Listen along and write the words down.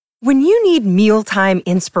When you need mealtime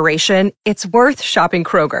inspiration, it's worth shopping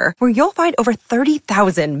Kroger, where you'll find over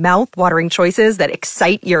 30,000 mouth-watering choices that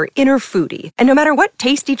excite your inner foodie. And no matter what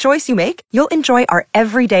tasty choice you make, you'll enjoy our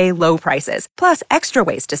everyday low prices, plus extra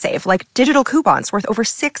ways to save, like digital coupons worth over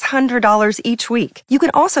 $600 each week. You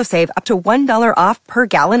can also save up to $1 off per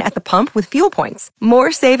gallon at the pump with fuel points.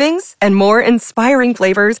 More savings and more inspiring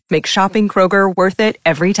flavors make shopping Kroger worth it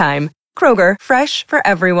every time. Kroger, fresh for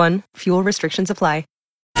everyone. Fuel restrictions apply.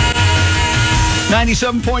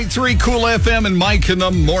 97.3 Cool FM and Mike in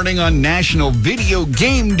the morning on National Video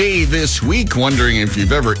Game Day this week. Wondering if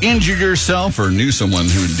you've ever injured yourself or knew someone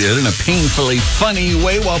who did in a painfully funny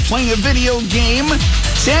way while playing a video game.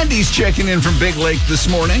 Sandy's checking in from Big Lake this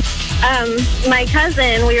morning. My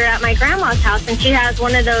cousin, we were at my grandma's house, and she has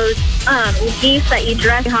one of those geese that you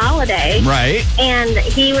dress holiday. Right. And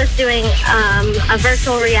he was doing a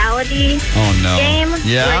virtual reality game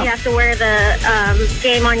where you have to wear the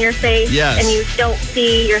game on your face and you don't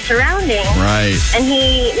see your surroundings. Right. And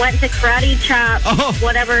he went to karate chop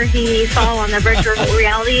whatever he saw on the virtual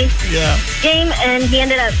reality game, and he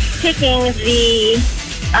ended up kicking the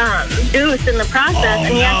goose in the process,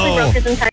 and he actually broke his entire